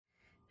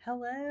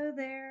Hello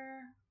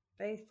there,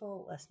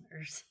 faithful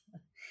listeners.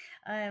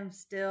 I am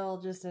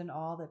still just in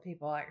awe that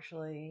people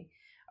actually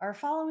are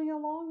following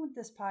along with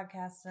this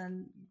podcast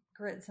and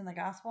Grits in the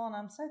Gospel, and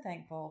I'm so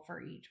thankful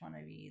for each one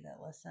of you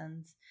that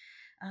listens.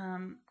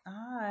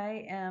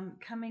 I am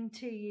coming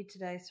to you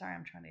today. Sorry,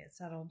 I'm trying to get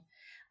settled.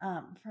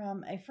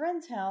 From a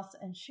friend's house,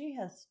 and she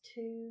has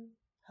two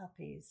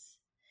puppies.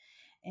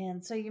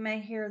 And so you may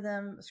hear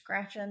them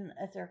scratching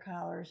at their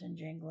collars and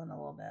jingling a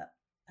little bit.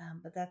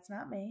 But that's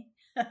not me.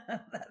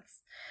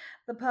 That's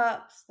the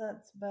pups.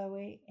 That's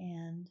Bowie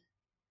and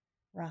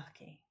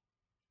Rocky.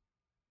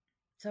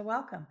 So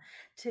welcome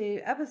to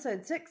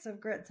episode 6 of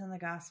Grits in the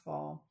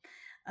Gospel.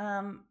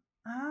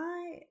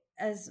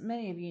 As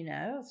many of you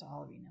know, as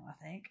all of you know,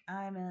 I think,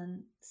 I'm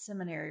in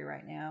seminary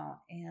right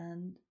now.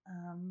 And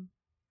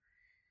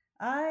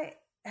I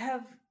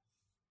have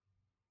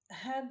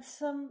had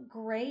some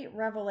great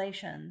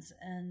revelations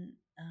and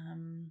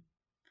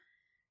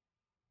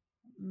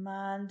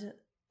mind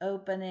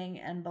opening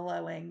and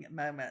blowing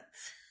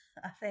moments.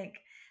 I think,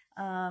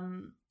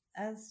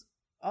 as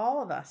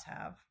all of us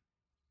have.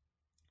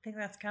 I think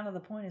that's kind of the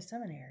point of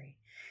seminary,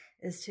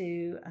 is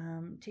to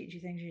teach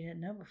you things you didn't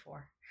know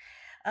before.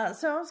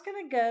 So I was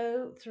going to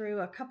go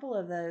through a couple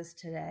of those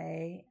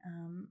today.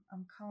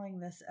 I'm calling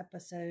this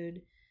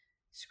episode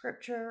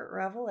Scripture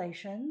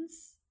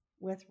Revelations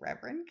with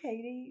Reverend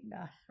Katie.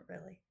 Not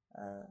really.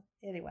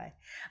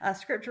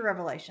 Scripture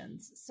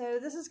Revelations. So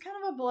this is kind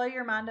of a blow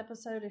your mind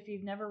episode if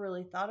you've never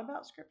really thought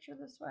about Scripture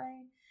this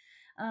way.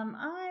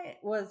 I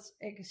was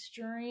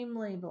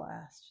extremely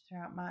blessed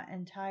throughout my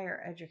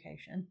entire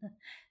education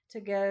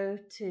to go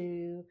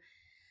to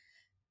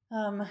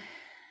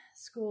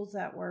schools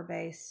that were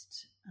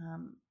based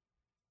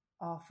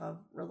off of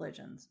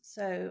religions.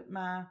 So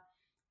my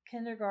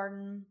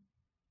kindergarten,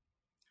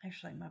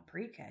 actually my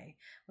pre-K,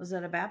 was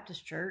at a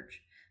Baptist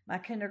church. My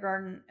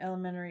kindergarten,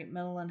 elementary,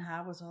 middle, and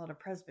high was all at a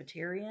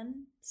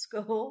Presbyterian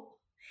school,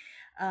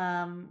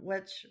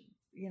 which,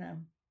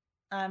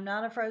 I'm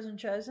not a frozen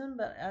chosen,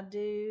 but I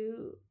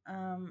do.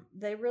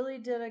 They really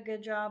did a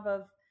good job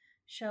of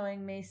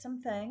showing me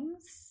some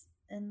things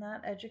in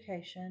that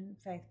education,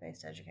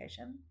 faith-based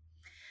education.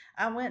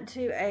 I went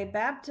to a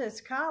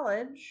Baptist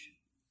college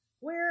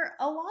where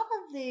a lot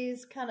of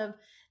these kind of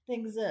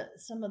things that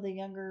some of the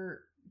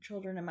younger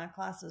children in my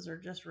classes are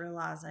just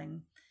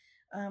realizing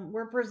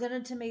were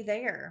presented to me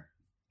there.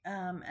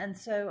 And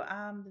so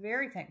I'm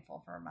very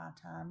thankful for my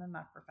time and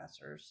my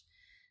professors,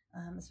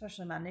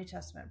 especially my New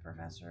Testament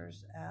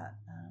professors at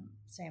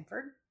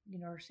Samford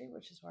University,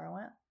 which is where I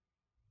went,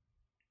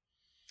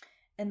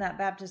 in that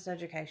Baptist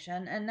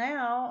education. And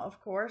now,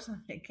 of course,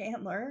 I'm at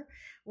Candler,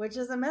 which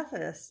is a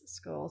Methodist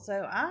school.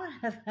 So I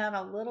have had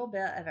a little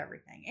bit of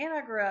everything. And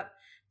I grew up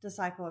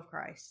disciple of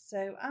Christ.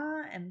 So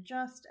I am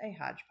just a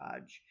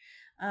hodgepodge.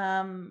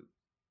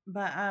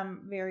 But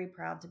I'm very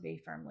proud to be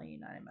firmly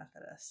United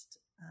Methodist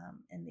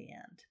in the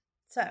end.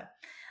 So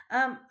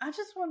I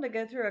just wanted to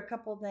go through a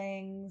couple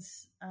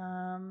things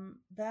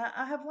that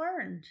I have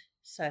learned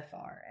so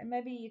far, and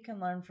maybe you can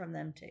learn from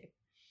them too.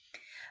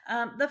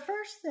 The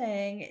first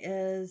thing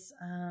is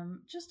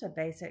just a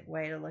basic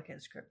way to look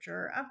at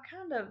Scripture.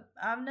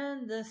 I've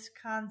known this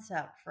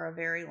concept for a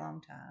very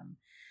long time,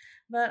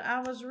 but I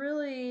was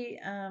really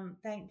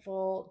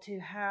thankful to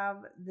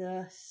have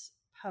this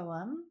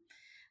poem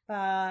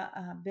by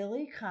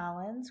Billy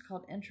Collins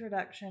called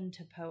Introduction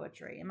to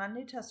Poetry. And my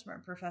New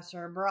Testament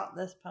professor brought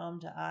this poem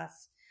to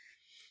us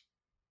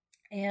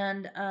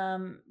and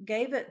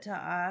gave it to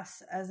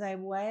us as a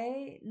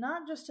way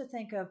not just to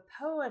think of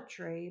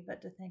poetry,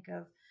 but to think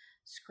of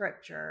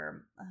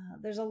Scripture.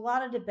 There's a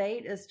lot of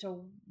debate as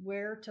to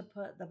where to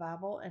put the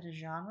Bible in a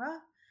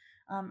genre.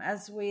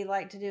 As we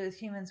like to do as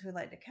humans, we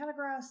like to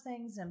categorize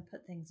things and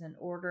put things in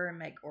order and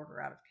make order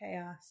out of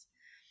chaos.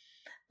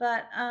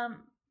 But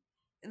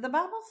the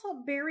Bible's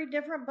a very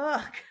different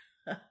book,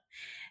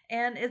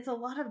 and it's a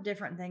lot of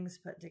different things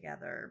put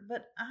together.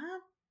 But I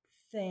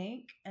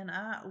think, and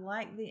I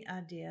like the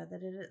idea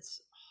that at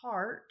its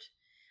heart,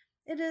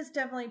 it is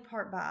definitely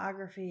part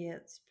biography,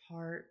 it's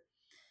part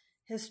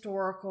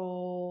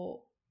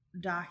historical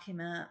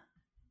document,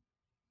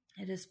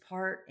 it is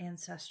part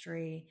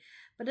ancestry,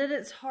 but at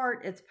its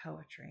heart, it's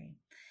poetry.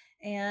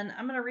 And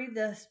I'm going to read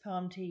this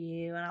poem to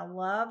you, and I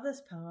love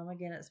this poem.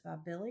 Again, it's by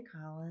Billy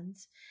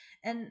Collins,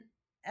 and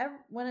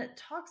when it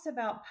talks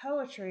about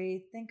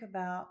poetry, think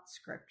about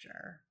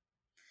Scripture.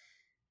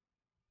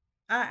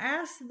 I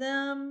asked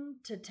them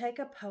to take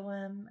a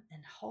poem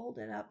and hold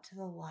it up to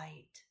the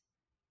light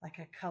like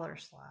a color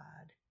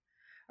slide,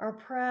 or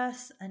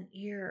press an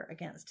ear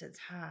against its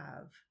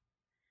hive.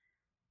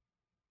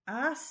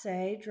 I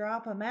say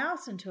drop a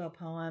mouse into a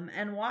poem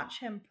and watch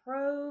him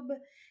probe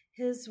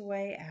his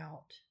way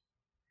out.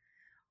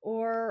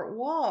 Or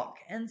walk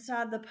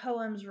inside the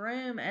poem's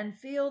room and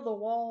feel the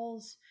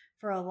walls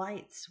for a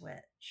light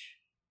switch.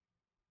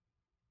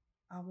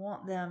 I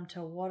want them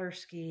to water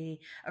ski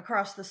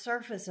across the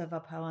surface of a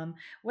poem,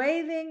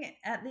 waving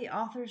at the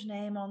author's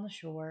name on the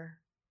shore.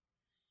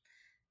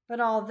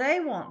 But all they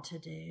want to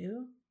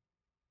do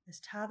is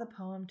tie the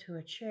poem to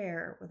a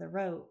chair with a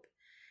rope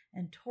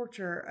and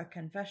torture a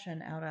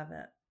confession out of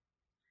it.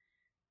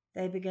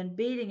 They begin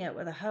beating it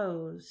with a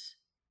hose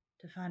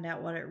to find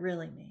out what it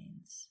really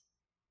means.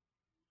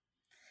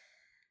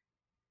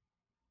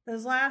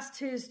 Those last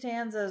two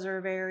stanzas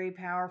are very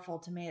powerful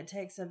to me. It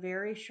takes a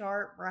very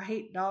sharp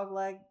right,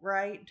 dogleg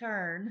right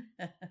turn.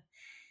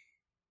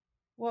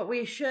 What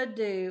we should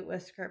do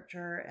with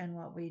Scripture and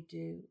what we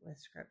do with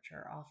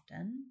Scripture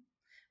often.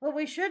 What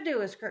we should do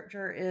with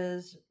Scripture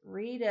is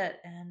read it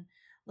and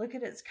look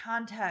at its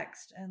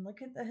context and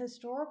look at the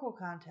historical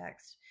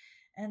context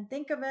and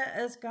think of it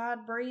as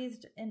God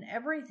breathed in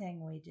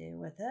everything we do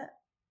with it.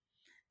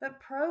 But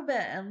probe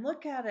it and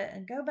look at it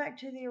and go back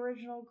to the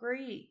original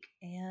Greek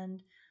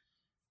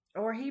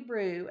or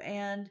Hebrew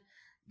and,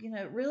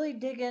 really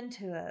dig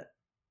into it.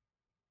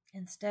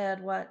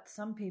 Instead, what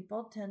some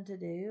people tend to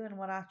do and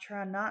what I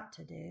try not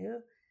to do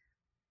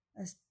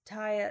is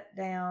tie it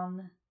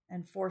down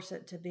and force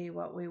it to be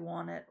what we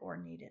want it or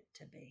need it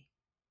to be.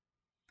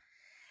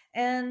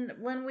 And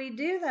when we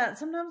do that,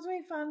 sometimes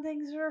we find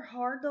things that are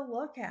hard to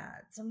look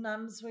at.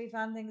 Sometimes we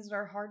find things that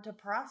are hard to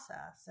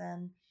process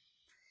and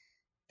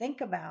think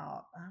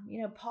about.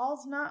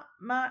 Paul's not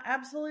my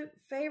absolute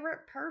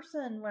favorite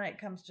person when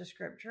it comes to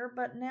Scripture,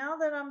 but now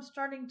that I'm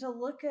starting to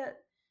look at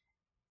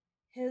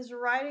his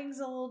writings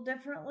a little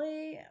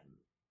differently,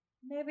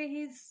 maybe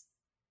he's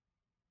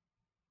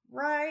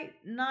right,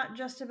 not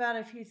just about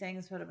a few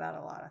things, but about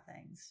a lot of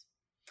things.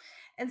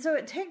 And so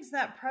it takes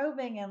that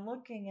probing and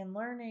looking and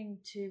learning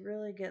to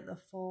really get the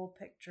full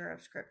picture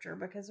of Scripture,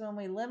 because when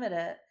we limit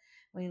it,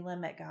 we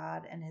limit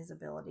God and his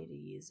ability to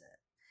use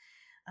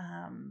it.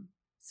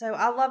 So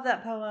I love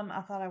that poem.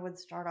 I thought I would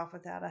start off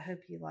with that. I hope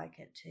you like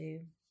it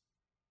too.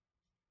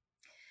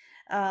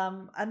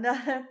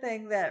 Another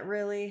thing that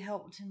really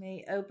helped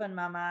me open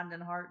my mind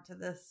and heart to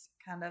this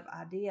kind of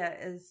idea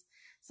is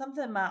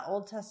something my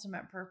Old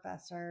Testament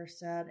professor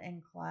said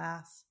in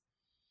class.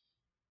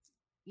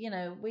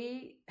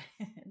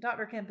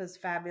 Dr. Kemp is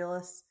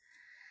fabulous.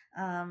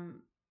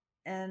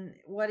 And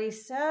what he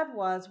said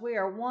was, we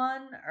are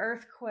one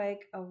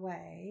earthquake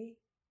away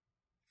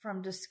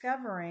from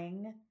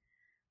discovering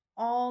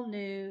all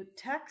new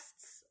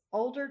texts,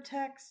 older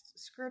texts,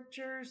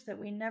 scriptures that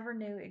we never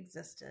knew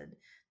existed,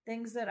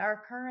 things that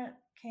our current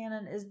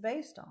canon is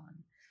based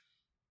on.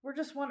 We're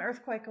just one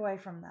earthquake away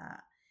from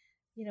that.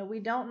 We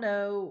don't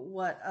know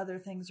what other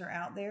things are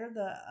out there.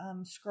 The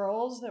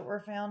scrolls that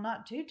were found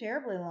not too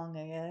terribly long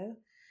ago,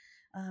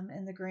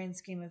 in the grand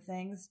scheme of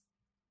things,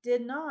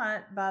 did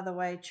not, by the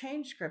way,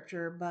 change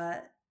Scripture,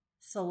 but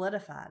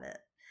solidified it.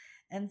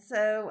 And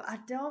so I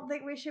don't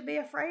think we should be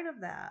afraid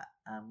of that.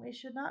 We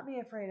should not be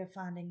afraid of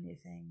finding new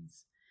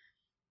things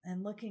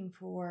and looking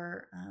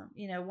for,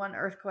 one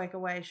earthquake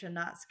away should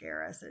not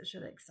scare us. It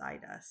should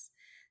excite us,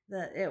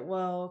 that it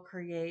will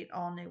create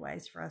all new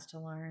ways for us to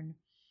learn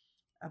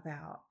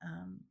about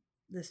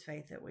this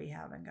faith that we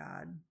have in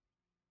God.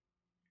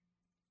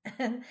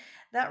 And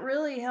that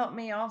really helped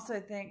me also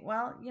think,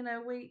 well,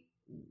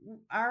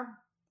 our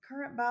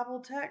current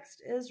Bible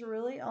text is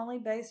really only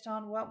based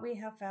on what we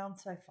have found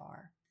so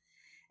far.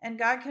 And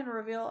God can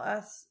reveal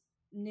us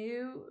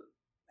new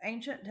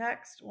ancient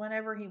text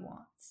whenever he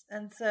wants.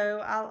 And so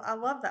I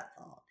love that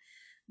thought,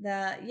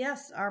 that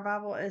yes, our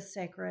Bible is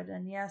sacred,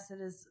 and yes, it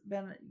has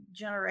been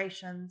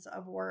generations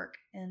of work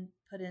and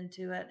put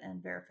into it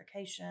and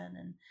verification,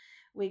 and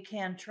we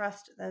can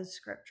trust those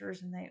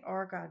scriptures and they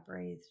are God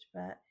breathed.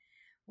 But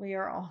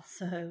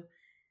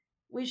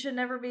we should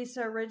never be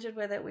so rigid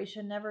with it. We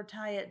should never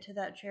tie it to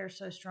that chair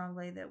so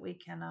strongly that we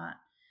cannot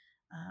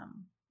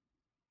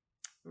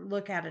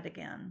look at it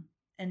again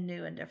in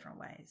new and different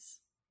ways.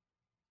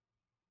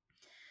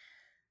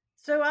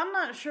 So I'm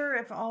not sure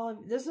if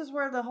this is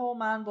where the whole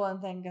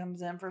mind-blowing thing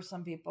comes in for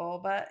some people,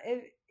 but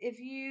if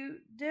you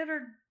did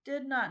or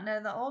did not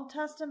know, the Old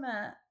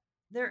Testament,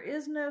 there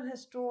is no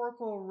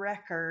historical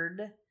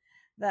record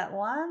that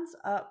lines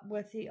up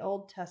with the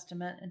Old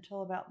Testament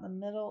until about the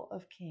middle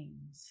of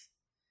Kings.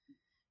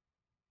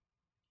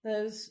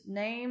 Those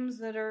names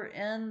that are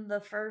in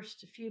the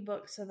first few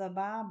books of the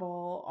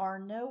Bible are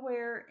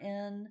nowhere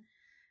in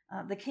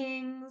the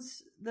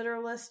kings that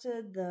are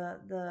listed.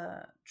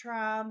 The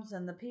tribes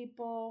and the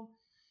people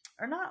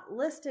are not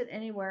listed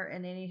anywhere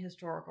in any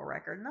historical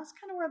record. And that's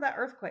kind of where that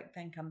earthquake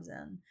thing comes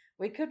in.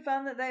 We could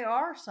find that they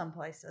are some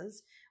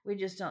places. We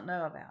just don't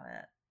know about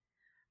it.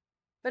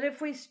 But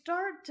if we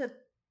start to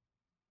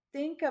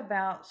think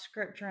about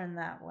Scripture in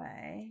that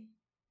way,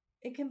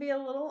 it can be a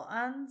little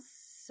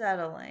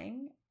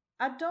unsettling.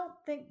 I don't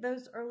think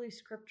those early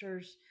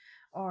scriptures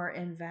are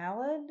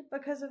invalid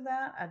because of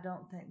that. I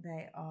don't think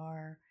they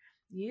are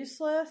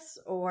useless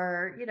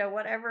or,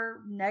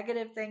 whatever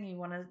negative thing you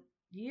want to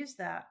use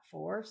that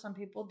for. Some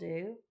people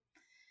do.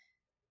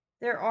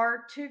 There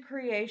are 2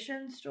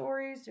 creation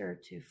stories. There are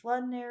 2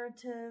 flood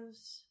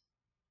narratives.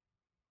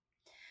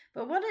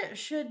 But what it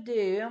should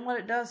do, and what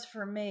it does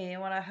for me,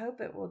 and what I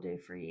hope it will do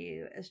for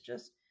you, is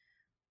just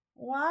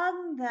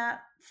widen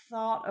that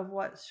thought of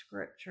what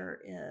Scripture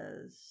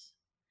is.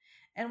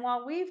 And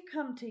while we've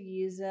come to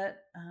use it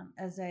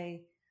as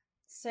a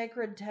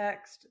sacred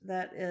text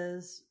that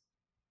is,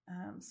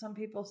 some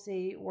people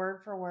see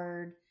word for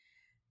word,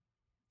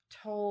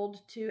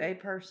 told to a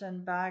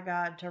person by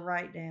God to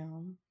write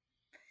down,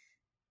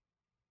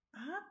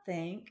 I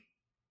think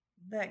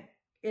that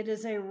it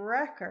is a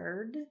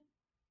record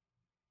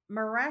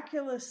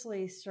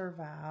miraculously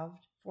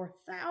survived for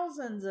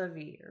thousands of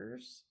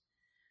years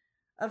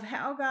of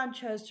how God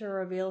chose to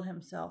reveal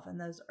himself in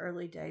those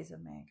early days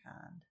of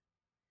mankind.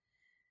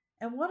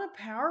 And what a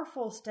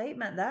powerful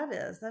statement that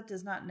is. That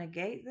does not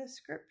negate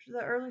the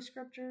early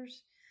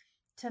scriptures.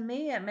 To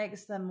me, it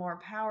makes them more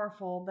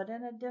powerful, but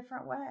in a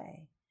different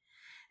way.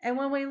 And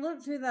when we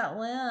look through that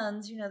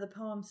lens, the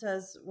poem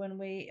says, when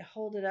we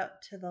hold it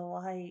up to the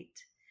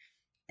light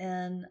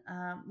and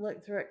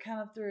look through it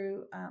kind of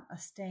through a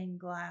stained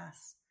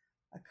glass,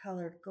 a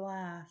colored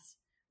glass,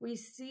 we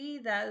see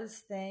those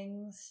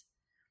things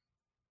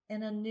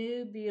in a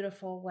new,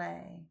 beautiful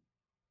way.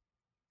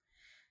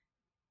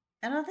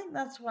 And I think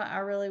that's what I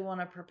really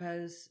want to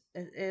propose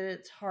at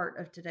its heart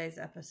of today's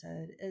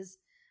episode is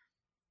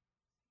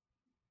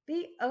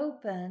be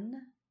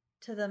open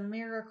to the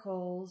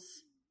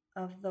miracles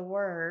of the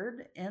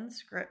word in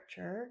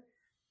scripture,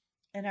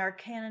 in our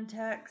canon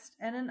text,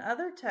 and in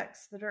other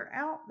texts that are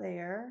out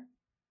there.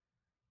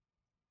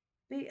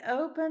 Be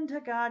open to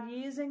God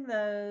using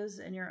those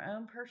in your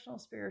own personal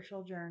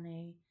spiritual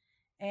journey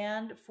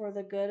and for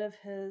the good of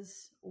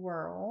his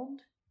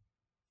world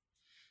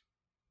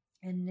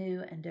in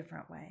new and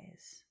different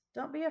ways.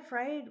 Don't be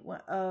afraid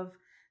of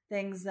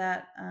things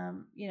that,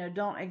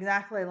 don't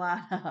exactly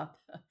line up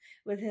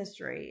with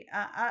history.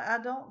 I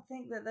don't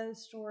think that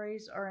those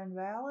stories are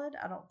invalid.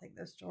 I don't think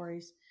those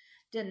stories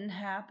didn't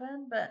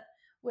happen, but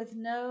with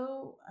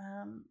no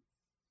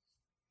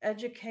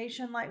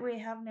education like we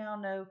have now,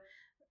 no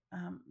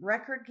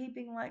record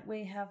keeping like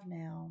we have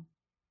now,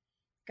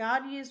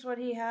 God used what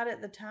he had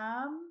at the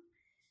time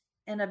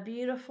in a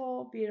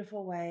beautiful,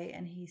 beautiful way,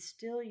 and he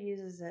still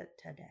uses it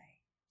today.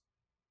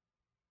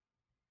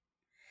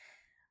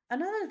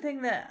 Another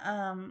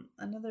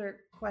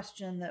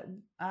question that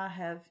I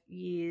have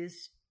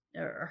used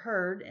or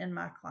heard in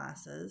my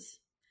classes,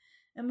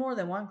 and more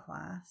than one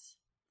class,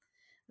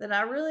 that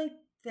I really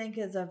think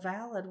is a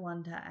valid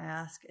one to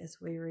ask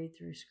as we read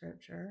through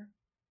scripture,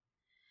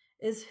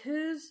 is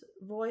whose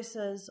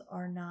voices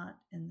are not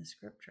in the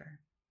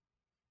scripture?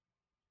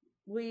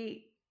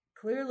 We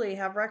clearly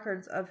have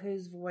records of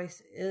whose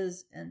voice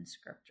is in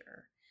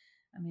scripture.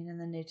 I mean, in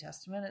the New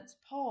Testament, it's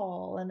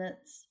Paul, and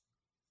it's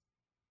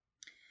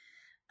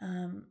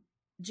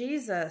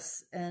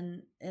Jesus,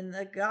 and in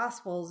the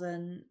Gospels,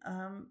 and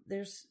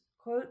there's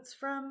quotes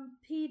from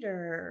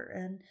Peter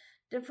and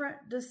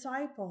different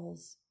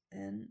disciples,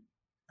 and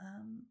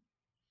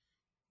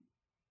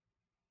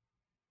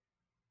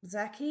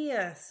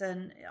Zacchaeus,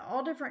 and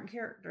all different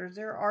characters.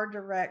 There are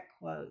direct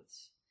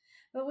quotes.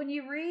 But when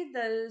you read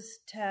those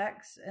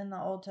texts in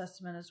the Old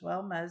Testament as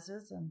well,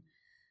 Moses and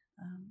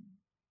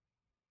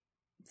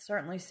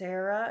certainly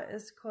Sarah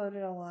is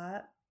quoted a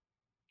lot.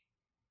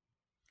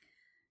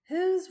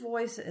 Whose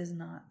voice is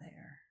not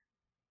there?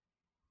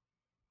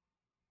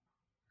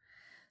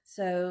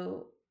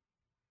 So,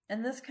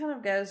 and this kind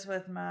of goes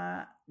with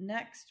my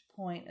next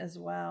point as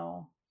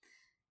well.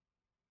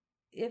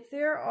 If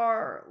there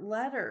are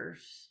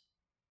letters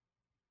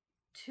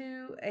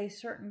to a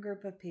certain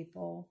group of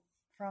people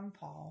from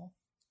Paul,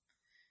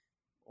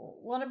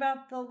 what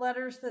about the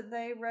letters that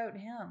they wrote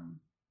him?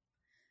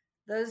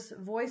 Those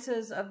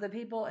voices of the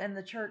people in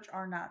the church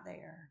are not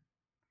there.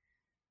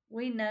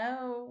 We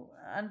know,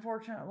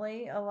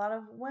 unfortunately, a lot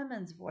of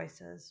women's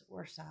voices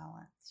were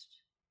silenced.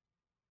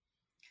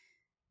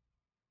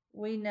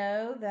 We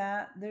know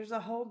that there's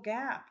a whole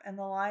gap in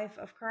the life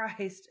of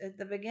Christ at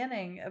the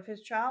beginning of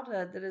his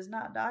childhood that is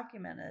not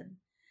documented.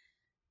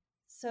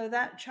 So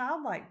that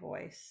childlike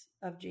voice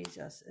of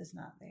Jesus is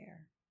not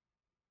there.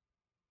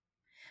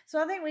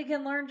 So I think we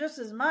can learn just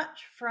as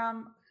much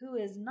from who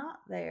is not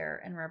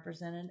there and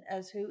represented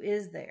as who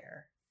is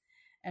there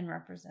and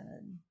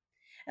represented.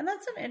 And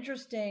that's an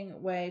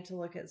interesting way to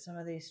look at some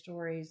of these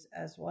stories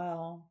as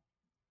well.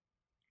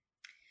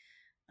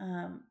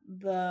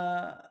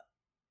 The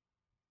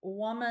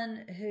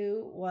woman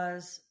who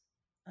was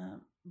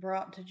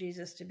brought to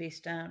Jesus to be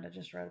stoned, I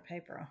just wrote a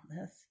paper on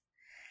this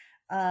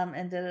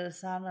and did an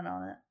assignment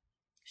on it.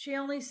 She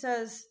only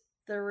says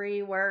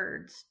 3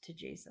 words to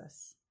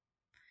Jesus.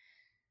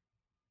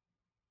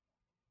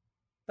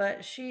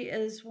 But she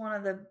is one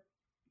of the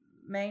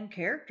main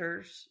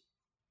characters,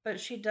 but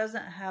she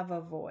doesn't have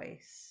a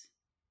voice.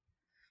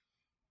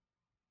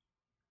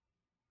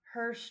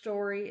 Her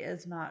story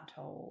is not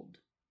told.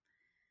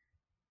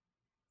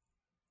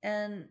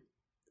 And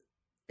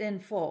in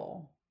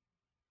full.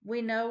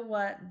 We know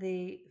what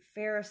the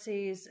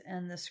Pharisees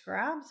and the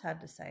scribes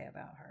had to say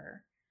about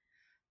her,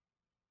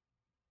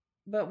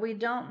 but we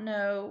don't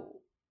know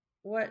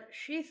what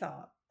she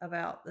thought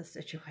about the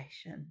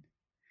situation.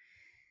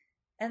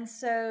 And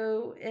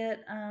so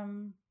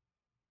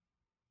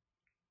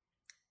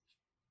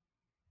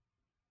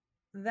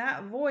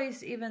that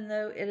voice, even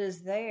though it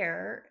is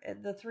there,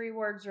 the three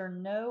words are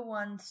 "No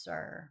one,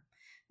 sir."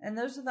 And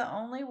those are the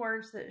only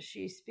words that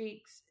she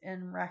speaks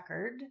in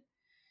record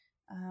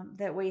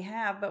that we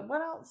have. But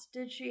what else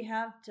did she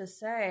have to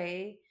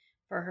say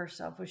for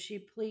herself? Was she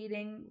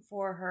pleading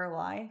for her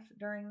life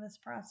during this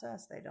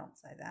process? They don't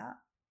say that.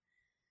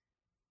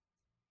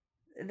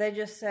 They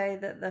just say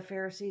that the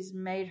Pharisees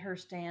made her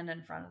stand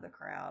in front of the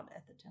crowd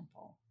at the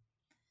temple.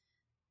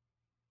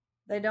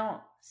 They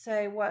don't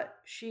say what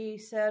she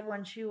said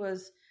when she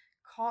was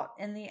caught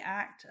in the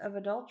act of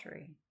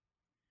adultery.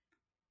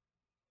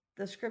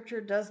 The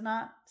scripture does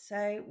not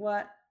say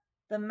what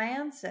the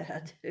man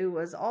said who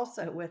was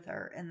also with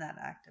her in that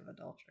act of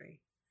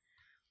adultery.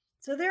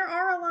 So there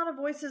are a lot of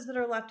voices that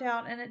are left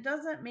out, and it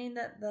doesn't mean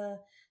that the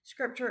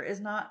scripture is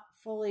not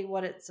fully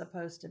what it's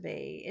supposed to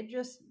be. It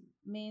just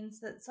means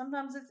that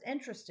sometimes it's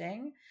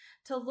interesting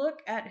to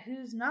look at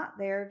who's not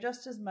there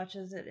just as much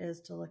as it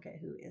is to look at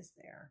who is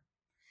there.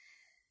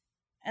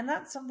 And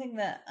that's something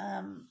that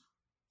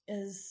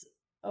is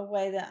a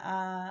way that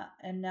I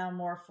am now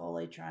more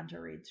fully trying to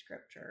read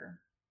scripture.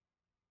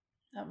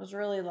 That was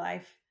really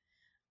life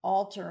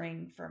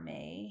altering for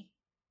me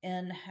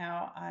in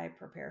how I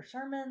prepare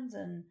sermons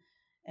and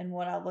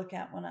what I look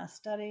at when I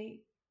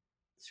study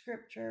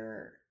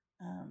scripture.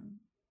 And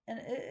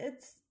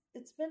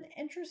it's been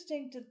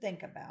interesting to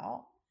think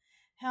about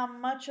how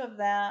much of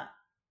that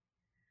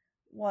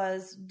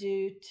was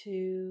due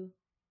to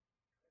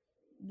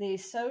the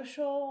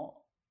social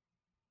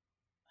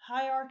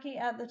hierarchy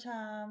at the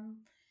time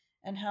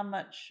and how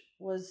much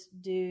was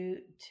due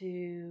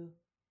to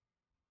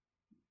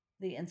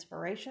the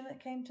inspiration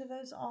that came to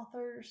those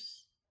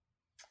authors.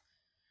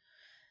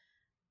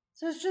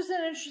 So it's just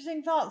an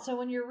interesting thought. So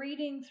when you're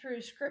reading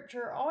through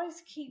scripture,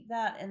 always keep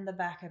that in the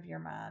back of your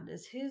mind,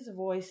 is whose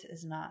voice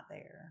is not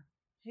there?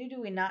 Who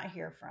do we not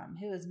hear from?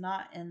 Who is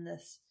not in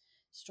this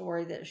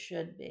story that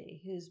should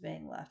be? Who's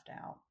being left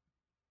out?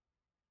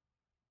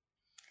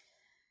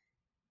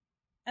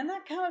 And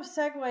that kind of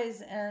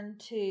segues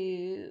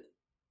into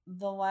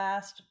the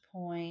last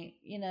point.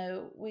 You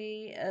know,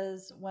 we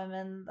as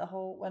women, the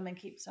whole women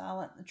keep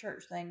silent in the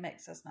church thing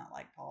makes us not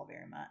like Paul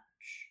very much.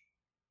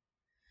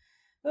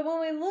 But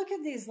when we look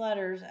at these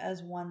letters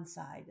as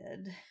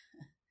one-sided,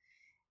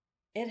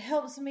 it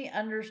helps me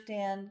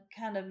understand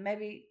kind of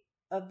maybe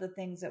of the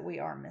things that we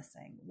are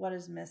missing. What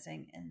is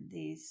missing in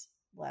these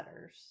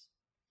letters?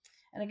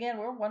 And again,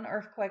 we're one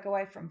earthquake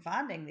away from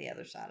finding the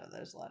other side of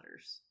those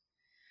letters.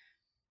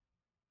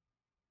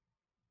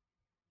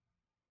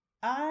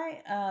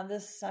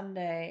 This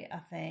Sunday, I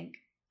think,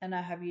 and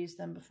I have used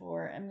them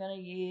before, I'm going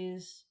to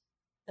use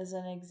as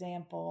an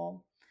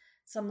example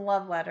some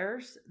love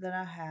letters that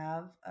I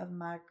have of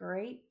my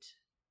great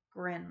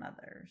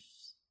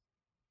grandmothers.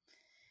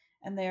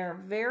 And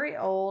they're very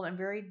old and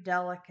very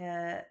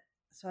delicate,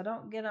 so I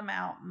don't get them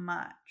out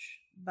much.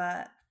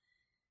 But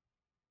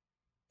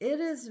it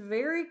is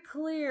very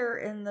clear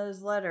in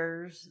those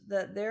letters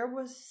that there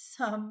was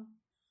some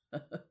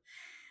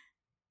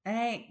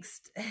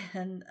angst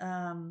and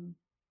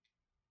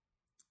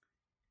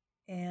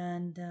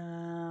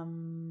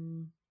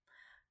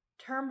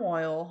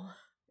turmoil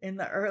in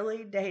the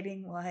early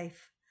dating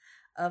life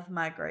of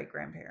my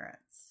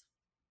great-grandparents.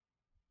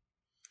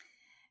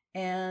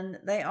 And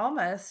they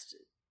almost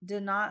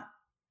did not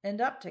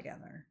end up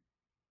together.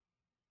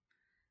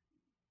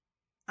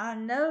 I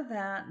know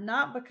that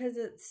not because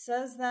it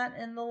says that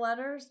in the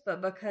letters,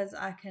 but because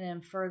I can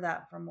infer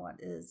that from what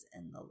is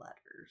in the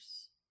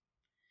letters.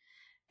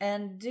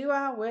 And do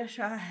I wish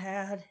I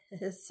had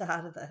his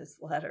side of those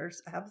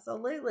letters?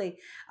 Absolutely.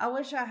 I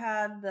wish I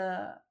had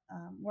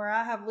where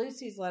I have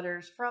Lucy's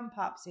letters from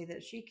Popsy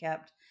that she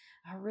kept.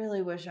 I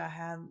really wish I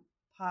had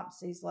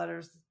Popsy's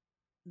letters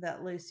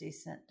that Lucy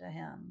sent to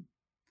him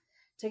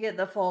to get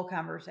the full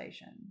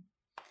conversation.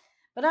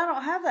 But I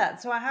don't have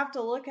that, so I have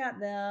to look at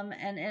them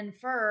and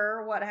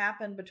infer what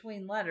happened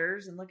between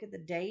letters and look at the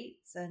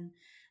dates and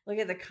look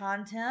at the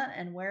content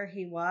and where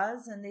he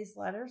was in these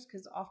letters,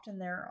 because often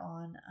they're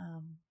on,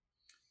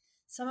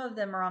 some of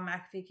them are on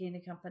McAfee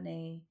Candy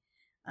Company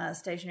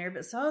stationery,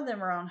 but some of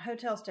them are on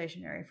hotel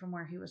stationery from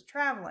where he was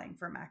traveling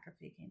for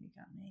McAfee Candy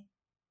Company.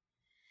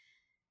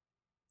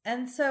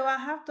 And so I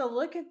have to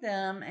look at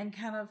them and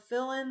kind of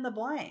fill in the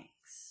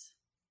blanks.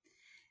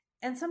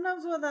 And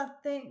sometimes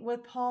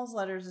with Paul's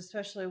letters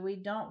especially, we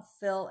don't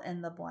fill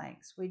in the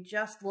blanks. We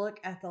just look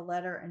at the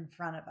letter in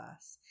front of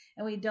us.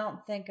 And we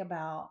don't think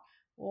about,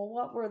 well,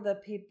 what were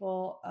the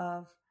people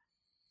of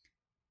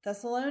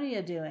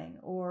Thessalonica doing?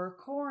 Or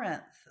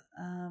Corinth?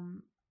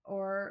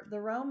 Or the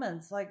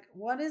Romans? Like,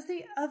 what is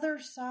the other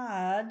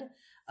side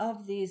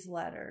of these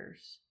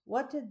letters?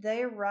 What did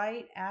they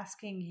write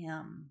asking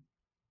him?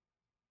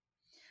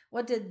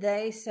 What did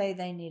they say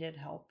they needed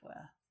help with?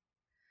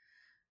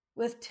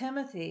 With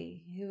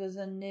Timothy, who was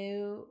a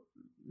new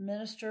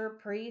minister,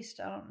 priest,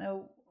 I don't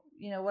know,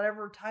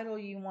 whatever title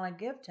you want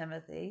to give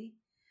Timothy,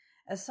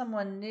 as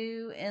someone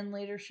new in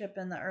leadership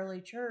in the early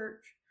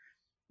church,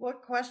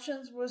 what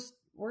questions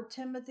were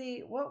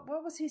Timothy, what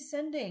was he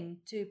sending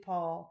to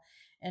Paul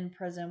in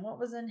prison? What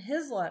was in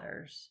his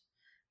letters?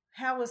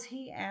 How was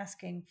he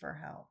asking for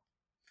help?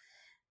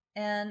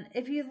 And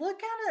if you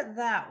look at it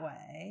that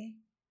way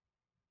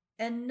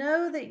and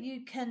know that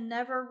you can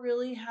never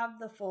really have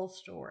the full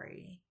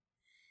story,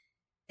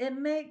 it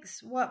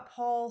makes what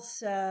Paul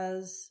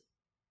says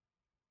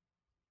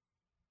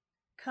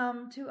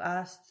come to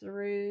us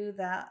through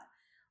that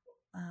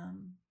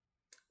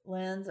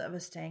lens of a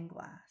stained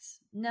glass,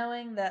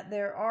 knowing that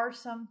there are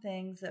some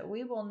things that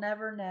we will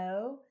never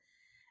know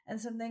and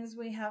some things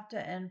we have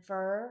to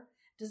infer.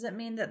 Does it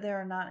mean that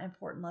there are not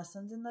important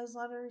lessons in those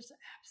letters?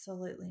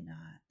 Absolutely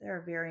not. There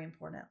are very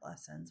important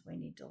lessons we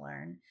need to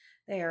learn.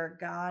 They are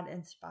God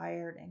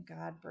inspired and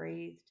God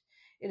breathed.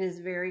 It is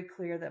very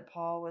clear that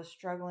Paul was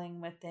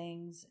struggling with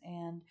things,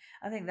 and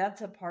I think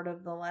that's a part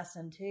of the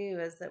lesson too,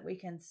 is that we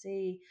can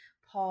see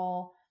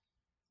Paul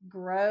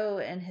grow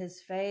in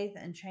his faith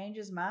and change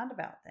his mind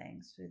about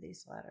things through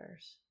these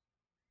letters.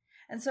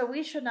 And so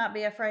we should not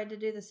be afraid to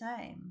do the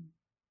same.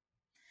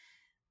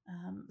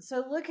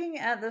 So looking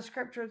at the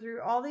scripture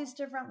through all these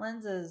different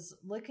lenses,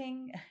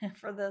 looking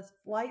for the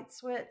light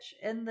switch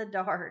in the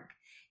dark,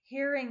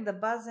 hearing the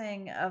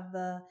buzzing of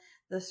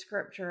the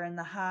scripture in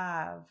the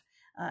hive,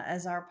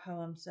 as our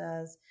poem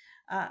says.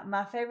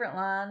 My favorite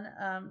line,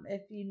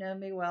 if you know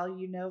me well,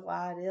 you know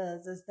why it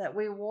is that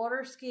we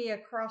water ski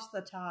across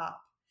the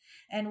top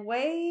and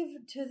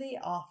wave to the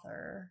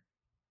author.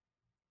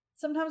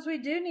 Sometimes we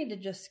do need to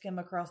just skim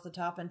across the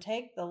top and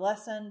take the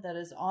lesson that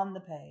is on the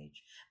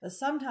page. But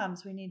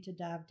sometimes we need to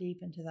dive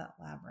deep into that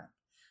labyrinth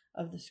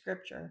of the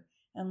scripture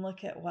and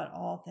look at what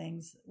all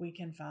things we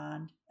can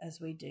find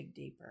as we dig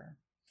deeper.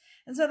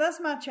 And so that's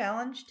my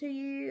challenge to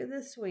you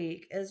this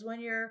week, is when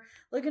you're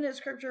looking at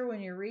scripture,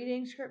 when you're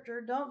reading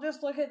scripture, don't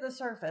just look at the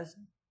surface.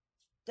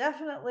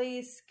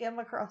 Definitely skim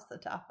across the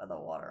top of the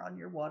water on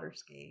your water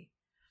ski.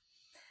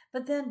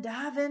 But then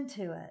dive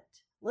into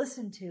it,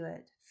 listen to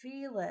it,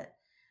 feel it,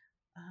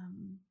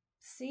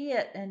 see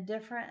it in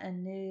different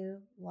and new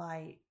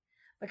light,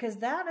 because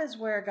that is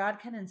where God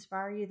can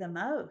inspire you the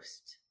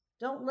most.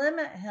 Don't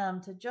limit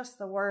him to just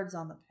the words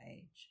on the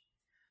page.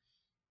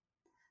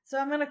 So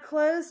I'm going to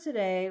close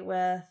today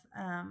with,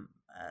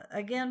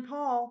 again,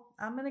 Paul.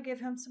 I'm going to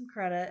give him some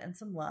credit and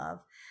some love.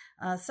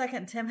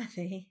 2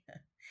 Timothy,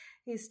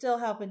 he's still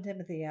helping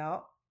Timothy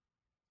out.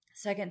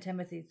 2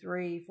 Timothy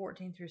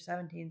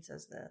 3:14-17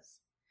 says this: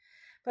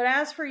 "But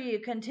as for you,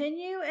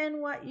 continue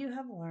in what you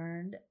have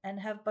learned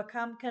and have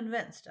become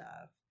convinced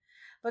of,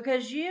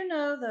 because you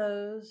know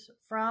those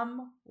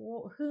from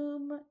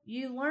whom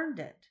you learned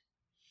it,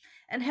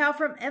 and how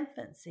from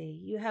infancy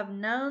you have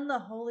known the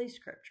Holy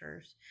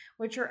Scriptures,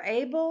 which are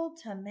able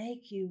to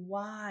make you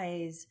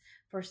wise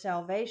for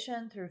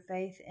salvation through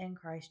faith in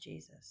Christ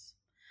Jesus.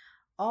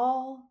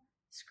 All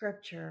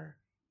Scripture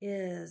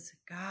is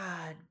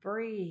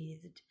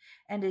God-breathed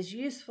and is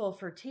useful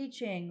for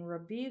teaching,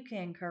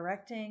 rebuking,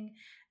 correcting,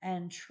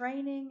 and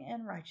training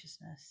in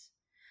righteousness,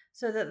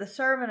 so that the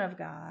servant of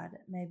God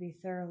may be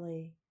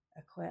thoroughly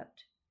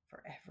equipped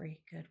for every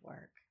good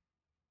work."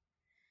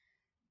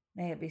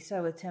 May it be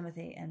so with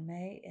Timothy, and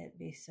may it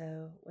be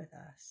so with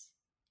us.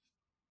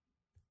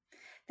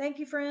 Thank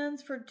you,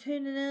 friends, for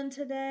tuning in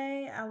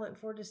today. I look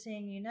forward to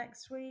seeing you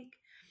next week,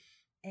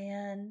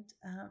 and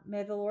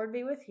may the Lord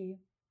be with you.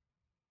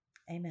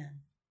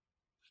 Amen.